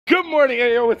Good morning,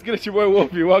 hey yo, what's good? It's your boy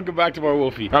Wolfie. Welcome back to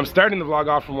MoreWolfie. I'm starting the vlog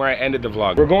off from where I ended the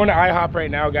vlog. We're going to IHOP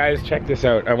right now, guys. Check this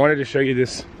out. I wanted to show you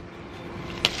this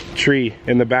tree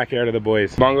in the backyard of the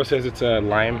boys. Bongo says it's a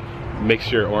lime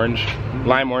mixture orange.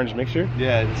 Lime orange mixture?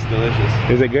 Yeah, it's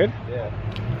delicious. Is it good? Yeah.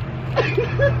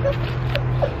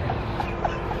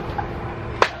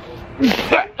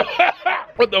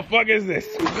 What the fuck is this?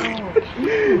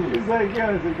 He's like,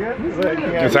 yeah, is it good? He's like,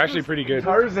 yeah, It's actually pretty good.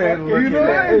 Tarzan looking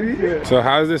at it. So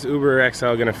how is this Uber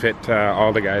XL gonna fit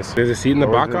all the guys? There's a seat in the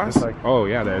Bacchus? Like... Oh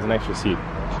yeah, there's an extra seat.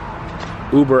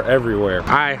 Uber everywhere.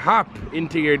 I hop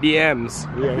into your DMs.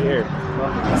 We are here.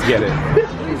 Let's get it.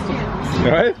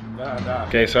 What? Nah.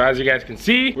 Okay, so as you guys can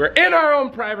see, we're in our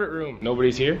own private room.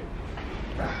 Nobody's here?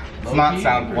 It's not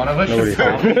sound. One of us Nobody's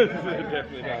should here. sound.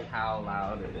 Definitely not. How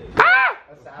loud it is. Ah!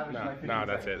 No,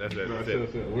 that's it.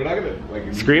 We're not gonna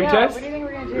like Scream test? What do you think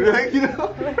we're gonna do? like, you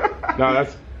know? No,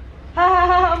 that's.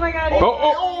 Oh my god.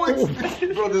 Oh,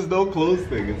 It's, bro, there's no close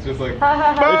thing. It's just like.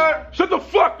 Shut the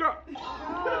fuck up!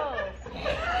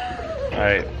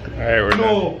 Alright, we're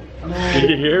done. Can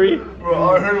you hear me? Bro,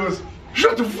 all I heard was.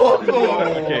 Shut the fuck up!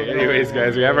 Okay, anyways,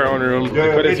 guys, we have our own room.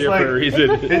 They put us here for a reason.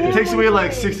 It takes away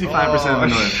like 65% of the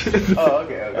noise. Oh,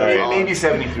 okay. Right. Maybe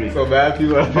 73. So mad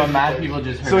people. But mad people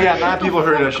just heard. So yeah, mad people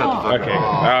heard us. Shut the fuck up.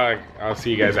 Okay, I'll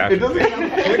see you guys after. It doesn't have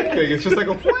a click thing. It's just like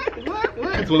a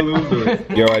what? It's one of those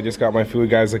doors. Yo, I just got my food,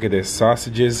 guys. Look at this: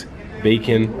 sausages,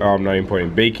 bacon. Oh, I'm not even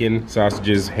pointing. Bacon,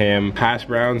 sausages, ham, hash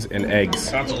browns, and eggs.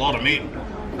 That's a lot of meat.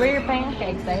 Where are your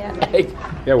pancakes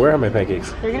at? Yeah, where are my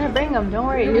pancakes? They're gonna bring them, don't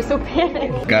worry, you're so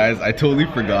panicked. Guys, I totally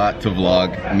forgot to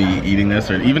vlog me eating this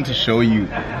or even to show you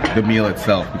the meal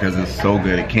itself because it's so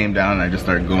good. It came down and I just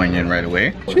started going in right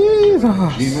away. Jesus.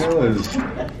 Gmail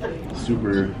is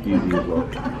super easy as well.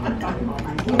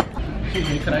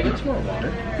 Can I get some more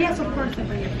water? Yes, of course, I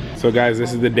bring it. So guys,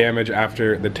 this is the damage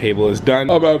after the table is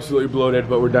done. I'm absolutely bloated,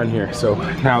 but we're done here. So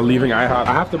now leaving IHOP.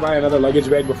 I have to buy another luggage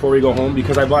bag before we go home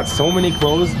because I bought so many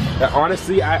clothes that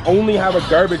honestly, I only have a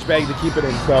garbage bag to keep it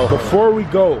in. So before we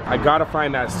go, I gotta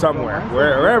find that somewhere.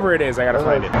 Wherever it is, I gotta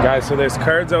find it. Guys, so there's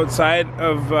cards outside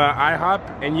of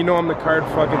IHOP, and you know I'm the card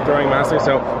fucking throwing master,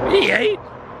 so yay!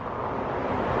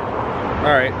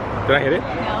 All right, did I hit it?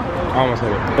 No. Almost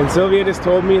hit it. And Sylvia just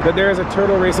told me that there is a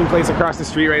turtle racing place across the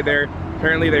street right there.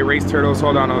 Apparently they race turtles.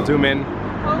 Hold on, I'll zoom in.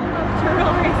 Home of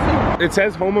turtle racing. It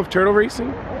says home of turtle racing?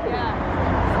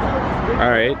 Yeah.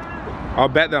 All right, I'll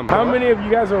bet them. How many of you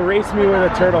guys will race me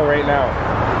with a turtle right now?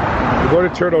 We'll go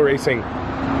to turtle racing. A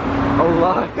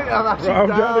lot. I'm trying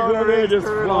to go over there and just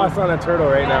floss on a turtle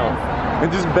right now.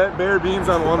 And just bet bare beans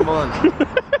on one bunch.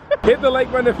 Hit the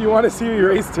like button if you want to see me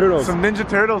race turtles. Some Ninja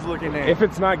Turtles looking at. If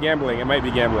it's not gambling, it might be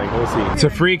gambling. We'll see. It's a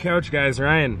free couch, guys.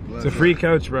 Ryan, it's a free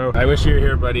couch, bro. I wish you were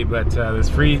here, buddy, but there's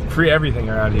free everything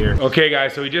around here. Okay,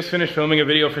 guys, so we just finished filming a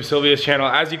video for Sylvia's channel.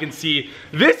 As you can see,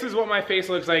 this is what my face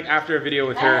looks like after a video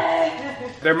with her.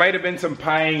 There might have been some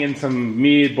pieing and some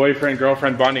me, boyfriend,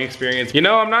 girlfriend bonding experience. You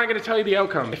know, I'm not gonna tell you the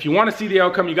outcome. If you want to see the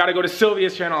outcome, you gotta go to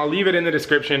Sylvia's channel. I'll leave it in the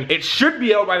description. It should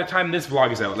be out by the time this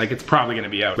vlog is out. Like, it's probably gonna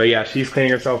be out. But yeah, she's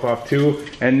cleaning herself off too.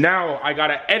 And now I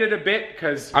gotta edit a bit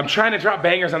because I'm trying to drop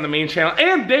bangers on the main channel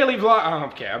and daily vlog. Oh,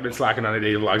 okay, I've been slacking on the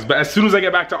daily vlogs, but as soon as I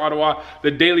get back to Ottawa, the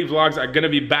daily vlogs are gonna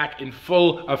be back in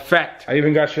full effect. I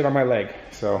even got shit on my leg,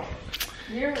 so.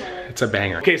 It's a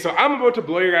banger. Okay, so I'm about to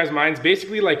blow your guys' minds.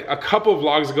 Basically, like a couple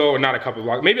vlogs ago, or not a couple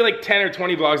vlogs, maybe like 10 or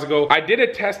 20 vlogs ago, I did a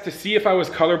test to see if I was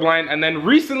colorblind, and then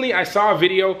recently I saw a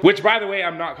video, which by the way,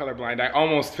 I'm not colorblind. I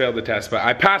almost failed the test, but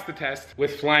I passed the test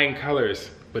with flying colors.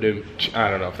 But I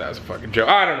don't know if that was a fucking joke.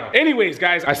 I don't know. Anyways,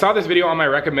 guys, I saw this video on my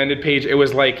recommended page. It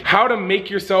was like how to make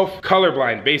yourself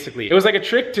colorblind, basically. It was like a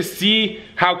trick to see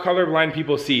how colorblind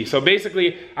people see. So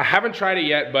basically, I haven't tried it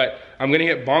yet, but I'm gonna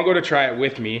get Bongo to try it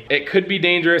with me. It could be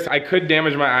dangerous. I could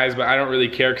damage my eyes, but I don't really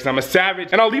care because I'm a savage.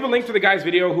 And I'll leave a link to the guy's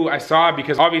video who I saw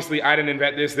because obviously I didn't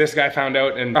invent this. This guy found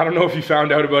out, and I don't know if he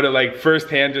found out about it like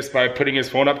firsthand just by putting his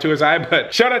phone up to his eye,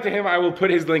 but shout out to him. I will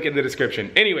put his link in the description.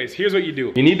 Anyways, here's what you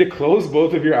do. You need to close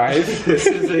both of your eyes. This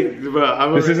is like,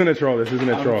 bro, this isn't a troll. This isn't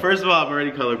a troll. First of all, I'm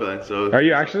already colorblind, so. Are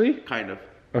you actually? Kind of.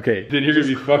 Okay, then you're gonna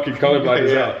be fucking colorblind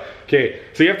as hell. Okay,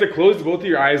 so you have to close both of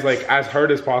your eyes like as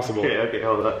hard as possible. Okay,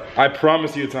 hold on. I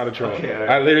promise you it's not a troll. Okay, right.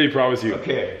 I literally promise you.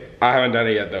 Okay. I haven't done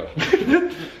it yet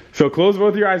though. So close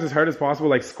both your eyes as hard as possible,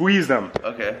 like squeeze them.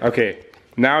 Okay. Okay,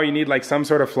 now you need like some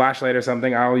sort of flashlight or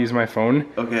something. I'll use my phone.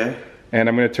 Okay. And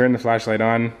I'm gonna turn the flashlight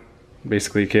on.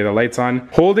 Basically, okay, the light's on.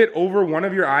 Hold it over one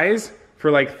of your eyes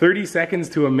for like 30 seconds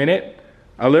to a minute,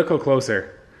 a little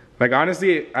closer. Like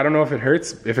honestly, I don't know if it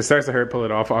hurts. If it starts to hurt, pull it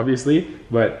off, obviously.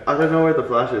 But I don't know where the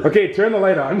flash is. Okay, turn the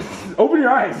light on. Open your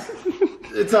eyes.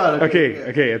 It's on. Okay,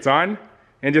 it's on.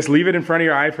 and just leave it in front of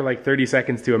your eye for like 30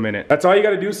 seconds to a minute. That's all you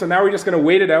gotta do. So now we're just gonna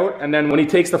wait it out, and then when he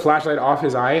takes the flashlight off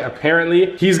his eye,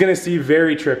 apparently he's gonna see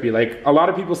very trippy. Like a lot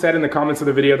of people said in the comments of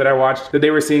the video that I watched that they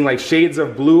were seeing like shades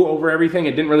of blue over everything.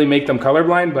 It didn't really make them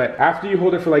colorblind, but after you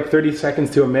hold it for like 30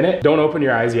 seconds to a minute, don't open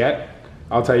your eyes yet.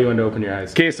 I'll tell you when to open your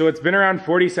eyes. Okay, so it's been around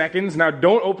 40 seconds. Now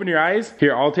don't open your eyes.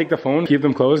 Here, I'll take the phone, keep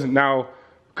them closed. Now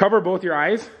cover both your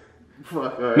eyes.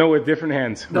 Fuck, right. No, with different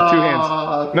hands. With 2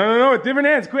 hands. No, with different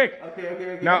hands, quick.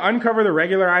 Okay. Now uncover the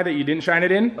regular eye that you didn't shine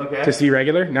it in to see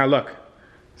regular. Now look.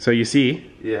 So you see.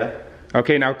 Yeah.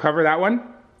 Okay, now cover that one.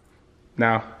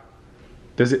 Now,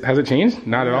 has it changed?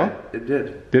 Not at all? It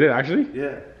did. Did it actually?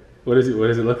 Yeah. What does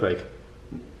it look like?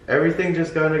 Everything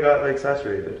just kind of got like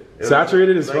saturated.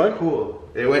 Saturated as fuck? Cool.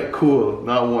 It went cool,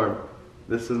 not warm.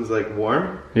 This one's like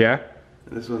warm. Yeah.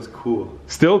 And this one's cool.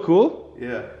 Still cool? Yeah.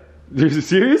 Are you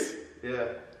serious? Yeah.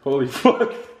 Holy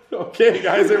fuck. Okay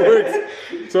guys, it works.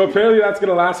 So apparently that's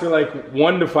gonna last for like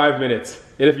 1 to 5 minutes.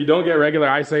 And if you don't get regular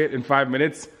eyesight in 5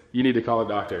 minutes, you need to call a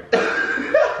doctor.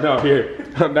 No, here.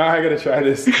 Now I gotta try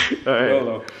this.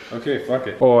 Right. Okay, fuck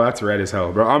it. Oh, that's red as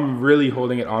hell, bro. I'm really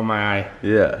holding it on my eye.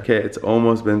 Yeah. Okay, it's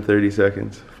almost been 30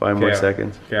 seconds. 5 more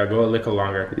seconds. Okay, I'll go a little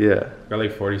longer. Yeah. Got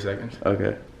like 40 seconds.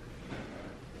 Okay.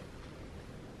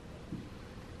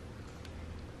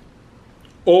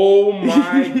 Oh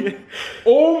my,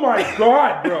 oh my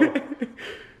god, bro.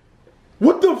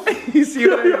 What the f— You see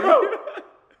what I mean?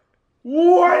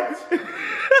 What?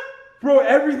 Bro,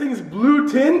 everything's blue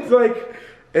tint, like,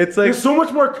 it's like there's so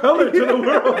much more color to the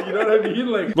world, you know what I mean?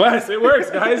 Like, bless, it works,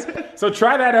 guys. So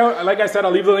try that out. Like I said,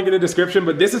 I'll leave the link in the description,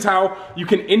 but this is how you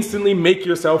can instantly make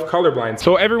yourself colorblind.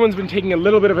 So everyone's been taking a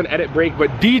little bit of an edit break, but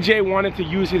DJ wanted to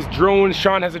use his drone.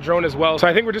 Sean has a drone as well. So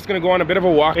I think we're just gonna go on a bit of a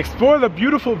walk, explore the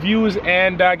beautiful views,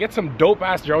 and get some dope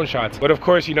ass drone shots. But of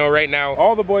course, you know, right now,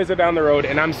 all the boys are down the road,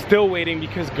 and I'm still waiting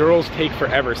because girls take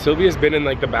forever. Sylvia's been in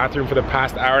like the bathroom for the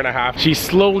past hour and a half. She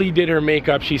slowly did her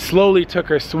makeup. She slowly took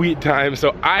her sweet time.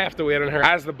 So I have to wait on her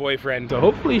as the boyfriend. So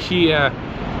hopefully she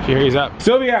hurries up.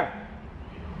 Sylvia!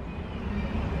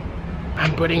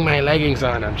 I'm putting my leggings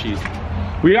on, I'm cheesy.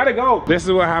 We gotta go. This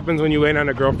is what happens when you wait on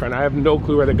a girlfriend. I have no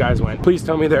clue where the guys went. Please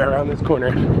tell me they're around this corner.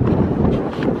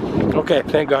 Okay,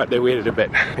 thank God they waited a bit.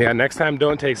 Yeah, next time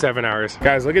don't take 7 hours.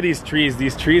 Guys, look at these trees.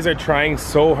 These trees are trying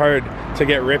so hard to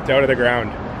get ripped out of the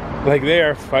ground. Like they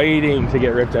are fighting to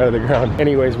get ripped out of the ground.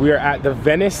 Anyways, we are at the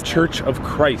Venice Church of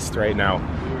Christ right now.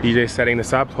 DJ's setting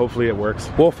this up, hopefully it works.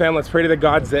 Wolf fam, let's pray to the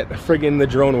gods that friggin' the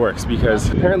drone works, because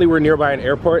apparently we're nearby an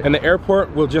airport and the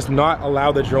airport will just not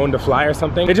allow the drone to fly or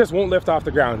something. It just won't lift off the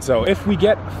ground. So if we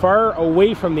get far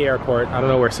away from the airport, I don't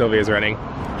know where Sylvia's running,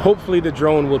 hopefully the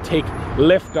drone will take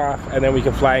lift off and then we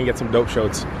can fly and get some dope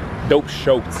shots. Dope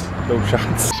shots.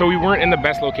 So we weren't in the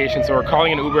best location, so we're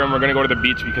calling an Uber and we're gonna go to the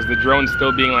beach because the drone's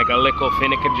still being like a little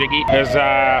finicky-jiggy. There's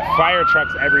fire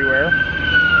trucks everywhere.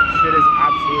 Shit is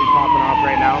absolutely popping off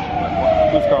right now.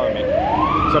 Who's calling me?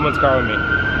 Someone's calling me.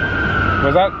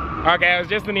 Was that? Okay, it was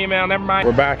just an email, never mind.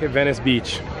 We're back at Venice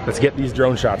Beach. Let's get these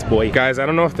drone shots, boy. Guys, I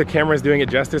don't know if the camera's doing it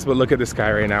justice, but look at the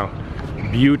sky right now.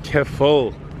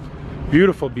 Beautiful.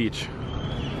 Beautiful beach.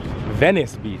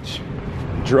 Venice Beach.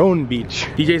 Drone beach.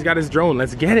 DJ's got his drone,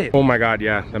 let's get it. Oh my God,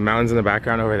 yeah, the mountains in the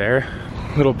background over there.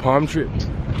 Little palm tree.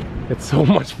 It's so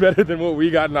much better than what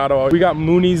we got in Ottawa. We got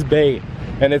Mooney's Bay,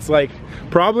 and it's like,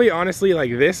 probably honestly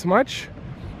like this much,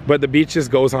 but the beach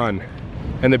just goes on.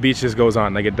 And the beach just goes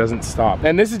on, like it doesn't stop.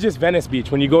 And this is just Venice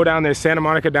Beach. When you go down there, Santa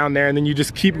Monica down there, and then you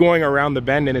just keep going around the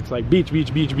bend and it's like beach,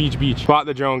 beach, beach, beach, beach. Spot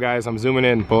the drone, guys, I'm zooming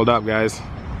in. Hold up, guys.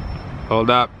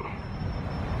 Hold up.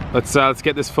 Let's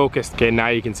get this focused. Okay, now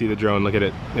you can see the drone, look at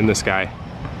it in the sky.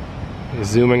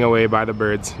 Zooming away by the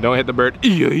birds. Don't hit the bird.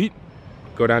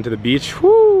 Go down to the beach,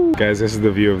 woo! Guys, this is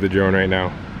the view of the drone right now.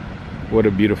 What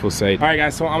a beautiful sight. All right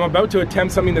guys, so I'm about to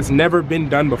attempt something that's never been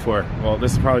done before. Well,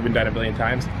 this has probably been done a billion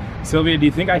times. Sylvia, do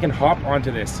you think I can hop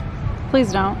onto this?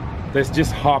 Please don't. Let's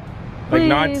just hop. Like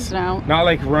not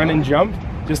like run and jump,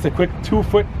 just a quick 2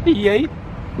 foot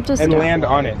just and land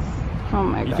on it. Oh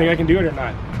my God. You think I can do it or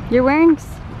not? You're wearing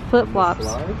flip-flops.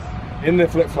 In the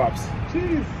flip-flops.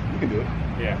 Jeez, you can do it.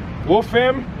 Yeah. Wolf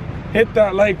fam, hit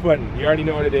that like button. You already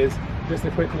know what it is. Just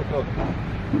a quick look over.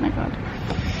 Oh my God.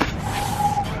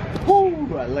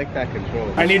 Ooh, I like that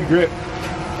control. I need grip.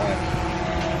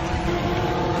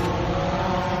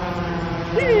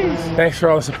 Thanks for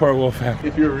all the support, Wolf fam.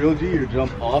 If you're a real G, you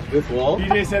jump off this wall.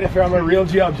 DJ said if I'm a real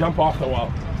G, I'll jump off the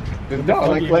wall. No,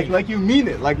 like you mean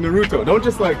it, like Naruto. Don't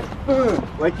just like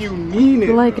you mean it.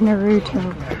 Like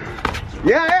Naruto.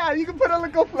 Yeah, you can put a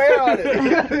little flair on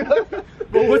it.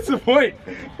 But what's the point?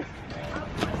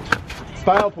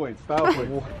 Style points, style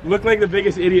points. Look like the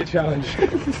biggest idiot challenge. No,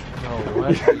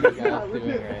 what are you guys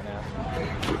doing right now?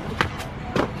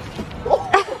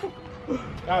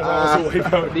 That was almost a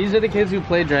wipeout. These are the kids who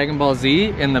play Dragon Ball Z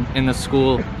in the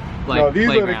school, like, No, these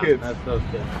are the playground. kids. That's those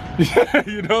kids.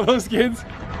 You know those kids?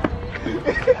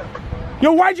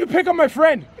 Yo, why'd you pick on my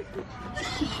friend?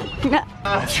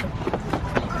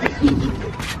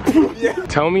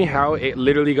 Tell me how it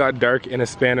literally got dark in a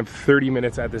span of 30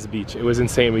 minutes at this beach. It was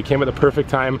insane. We came at the perfect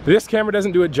time. This camera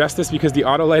doesn't do it justice because the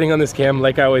auto lighting on this cam,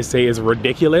 like I always say, is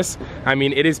ridiculous. I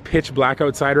mean, it is pitch black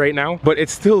outside right now, but it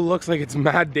still looks like it's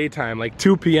mad daytime, like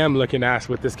 2 p.m. looking ass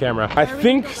with this camera. I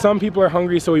think some people are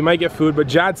hungry, so we might get food, but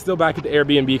Jad's still back at the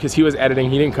Airbnb because he was editing.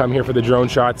 He didn't come here for the drone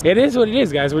shots. It is what it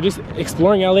is, guys. We're just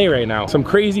exploring LA right now. Some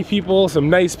crazy people, some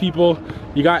nice people.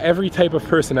 You got every type of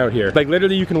person out here. Like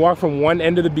literally you can walk from one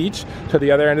end of the beach to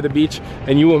the other end of the beach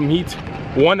and you will meet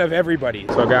one of everybody.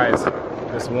 So guys,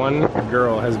 this one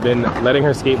girl has been letting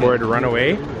her skateboard run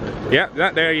away. Yeah,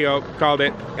 there you go, called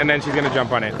it. And then she's gonna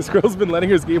jump on it. This girl's been letting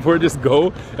her skateboard just go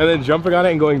and then jumping on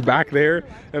it and going back there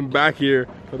and back here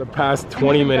for the past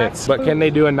 20 minutes. But can they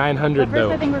do a 900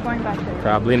 though? I think we're going back there.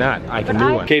 Probably not. I can do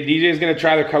one. Okay, DJ's gonna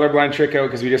try the colorblind trick out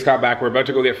because we just got back. We're about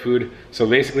to go get food. So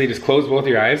basically just close both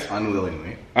your eyes.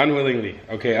 Unwillingly. Unwillingly.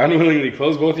 Okay, unwillingly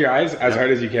close both your eyes as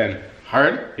hard as you can.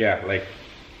 Hard? Yeah, like,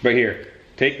 but here.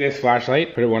 Take this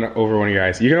flashlight, put it over one of your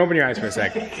eyes. You can open your eyes for a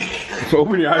sec.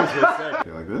 Open your eyes for a sec.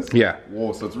 Okay, like this? Yeah.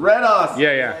 Whoa, so it's red us.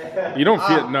 Yeah, yeah. You don't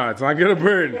feel it. No, it's not gonna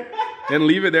burn. Then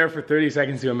leave it there for 30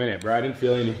 seconds to a minute, bro. I didn't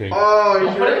feel anything. Oh, you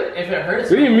Put it, if it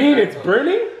hurts. What do you mean? It's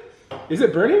burning? Is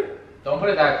it burning? Don't put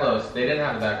it that close. They didn't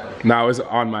have it that close. No, it was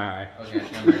on my eye. Okay,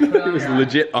 never mind. Put it on It was your eye.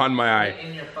 legit on my Put it eye.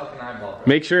 in your fucking eyeball.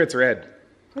 Make sure it's red.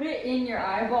 Put it in your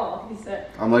eyeball, he said.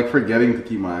 I'm like forgetting to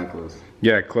keep my eye closed.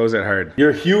 Yeah, close it hard.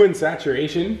 Your hue and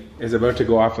saturation is about to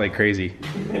go off like crazy.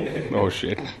 Oh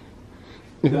shit.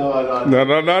 No, No,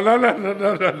 no, no, no, no, no,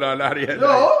 no, no, no, not yet.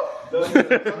 No!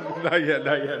 Not yet,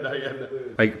 not yet, not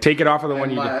yet. Like, take it off of the one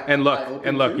you did. And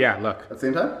look, yeah, look. At the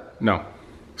same time? No.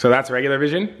 So that's regular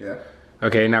vision? Yeah.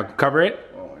 Okay, now cover it.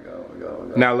 Oh my god, oh my god, oh my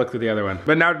god. Now look to the other one.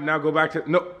 But now go back to,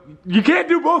 no, you can't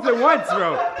do both at once,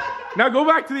 bro. Now go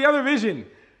back to the other vision.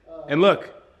 And look.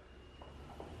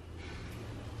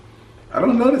 I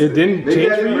don't notice It didn't Maybe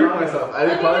change I didn't for you? work myself.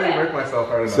 I probably didn't work myself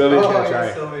hard enough. Sylvia's Oh, gonna I try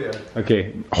guess it. Sylvia.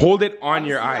 Okay, hold it on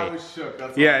your I eye. was shook.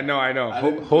 That's Yeah, all. no, I know.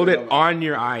 didn't Hold put it it on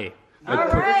your eye.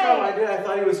 That's how I did. I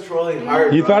thought he was trolling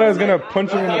hard. You thought I was gonna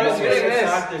punch him in the I balls. was getting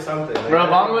attacked or something. Bro,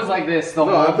 Bong was like this the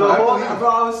whole The time. whole, bro,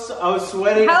 I was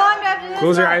sweating. How long do I have to do this?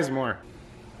 Close your for? eyes more.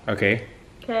 Okay,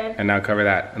 Okay. and now cover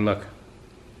that and look.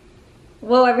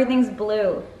 Whoa, everything's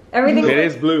blue. Everything's It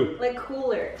is blue. like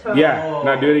cooler tone. Yeah,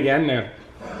 now do it again now.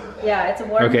 Yeah, it's a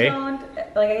warm Okay. toned.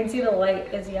 Like I can see the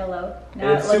light is yellow.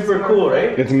 Now It's it looks super more cool, blue.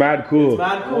 right? It's mad cool.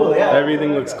 Mad cool, yeah.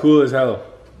 Everything looks cool as hell.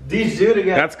 These do it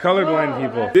again. That's colorblind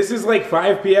people. This is like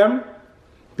 5 p.m.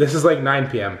 This is like 9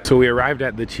 p.m. So we arrived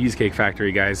at the Cheesecake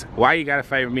Factory, guys. Why you gotta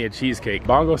fight with me at cheesecake?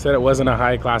 Bongo said it wasn't a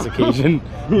high class occasion,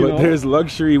 but there's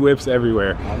luxury whips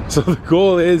everywhere. So the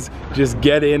goal is just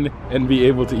get in and be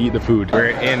able to eat the food. We're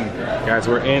in, guys,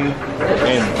 we're in.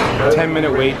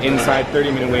 10-minute wait inside,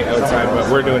 30-minute wait outside, but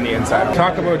we're doing the inside.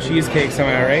 Talk about cheesecake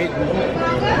somehow, right?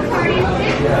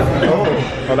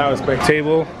 Oh, that was quick.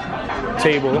 Table,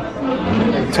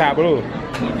 tableau.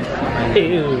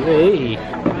 Hey.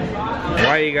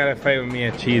 Why you gotta fight with me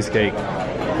at cheesecake?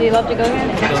 Do you love to go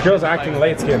here? This girl's acting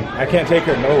light skinned. I can't take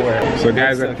her nowhere. So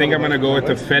guys, I think I'm gonna go with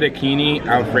the fettuccine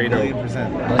alfredo.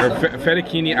 Or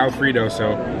fettuccine alfredo,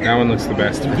 so that one looks the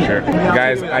best for sure.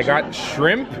 Guys, I got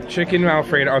shrimp chicken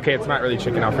alfredo. Okay, it's not really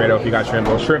chicken alfredo if you got shrimp.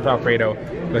 Well, shrimp alfredo.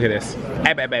 Look at this.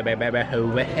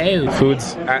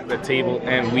 Food's at the table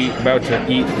and we about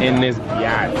to eat in this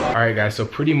yard. Alright guys, so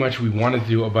pretty much we wanted to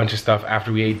do a bunch of stuff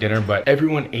after we ate dinner, but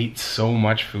everyone ate so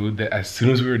much food that as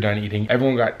soon as we were done eating,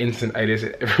 everyone got instant-itis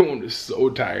and everyone was so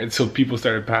tired. So people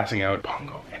started passing out.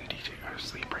 Bongo and DJ are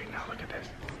asleep right now. Look at this.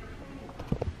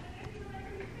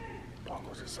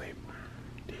 Bongo's asleep.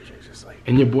 DJ's asleep.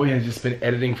 And your boy has just been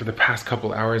editing for the past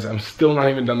couple hours. I'm still not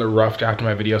even done the rough draft of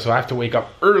my video, so I have to wake up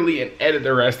early and edit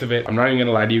the rest of it. I'm not even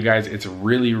gonna lie to you guys, it's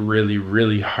really, really,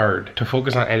 really hard to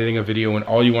focus on editing a video when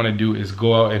all you wanna do is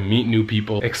go out and meet new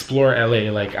people, explore LA.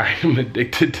 Like, I am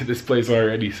addicted to this place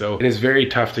already, so it is very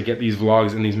tough to get these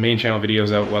vlogs and these main channel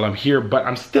videos out while I'm here, but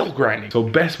I'm still grinding. So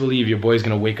best believe your boy's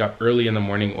gonna wake up early in the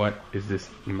morning. What is this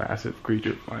massive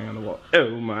creature flying on the wall? Oh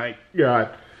my God.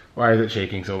 Why is it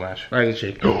shaking so much? Why is it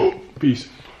shaking? Oh, peace.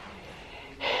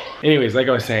 Anyways, like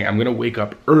I was saying, I'm gonna wake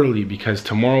up early because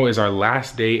tomorrow is our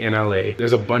last day in LA.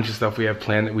 There's a bunch of stuff we have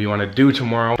planned that we wanna do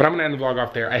tomorrow, but I'm gonna end the vlog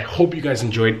off there. I hope you guys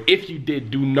enjoyed. If you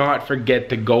did, do not forget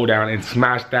to go down and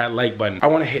smash that like button. I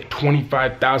wanna hit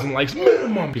 25,000 likes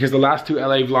minimum because the last 2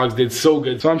 LA vlogs did so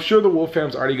good. So I'm sure the Wolf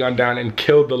fam's already gone down and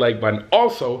killed the like button.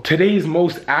 Also, today's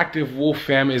most active Wolf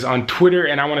fam is on Twitter,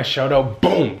 and I wanna shout out,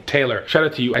 boom, Taylor. Shout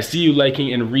out to you. I see you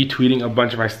liking and retweeting a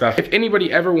bunch of my stuff. If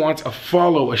anybody ever wants a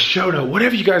follow, a shout out,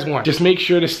 whatever you guys want, just make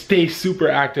sure to stay super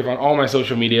active on all my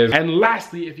social medias. And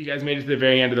lastly, if you guys made it to the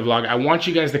very end of the vlog, I want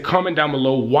you guys to comment down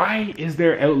below, why is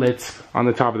there outlets on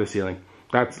the top of the ceiling?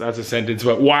 That's a sentence,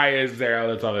 but why is there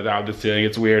outlets on the top of the ceiling?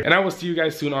 It's weird. And I will see you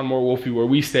guys soon on MoreWolfie, where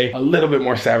we stay a little bit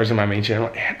more savage than my main channel.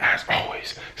 And as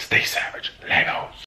always, stay savage. Legos.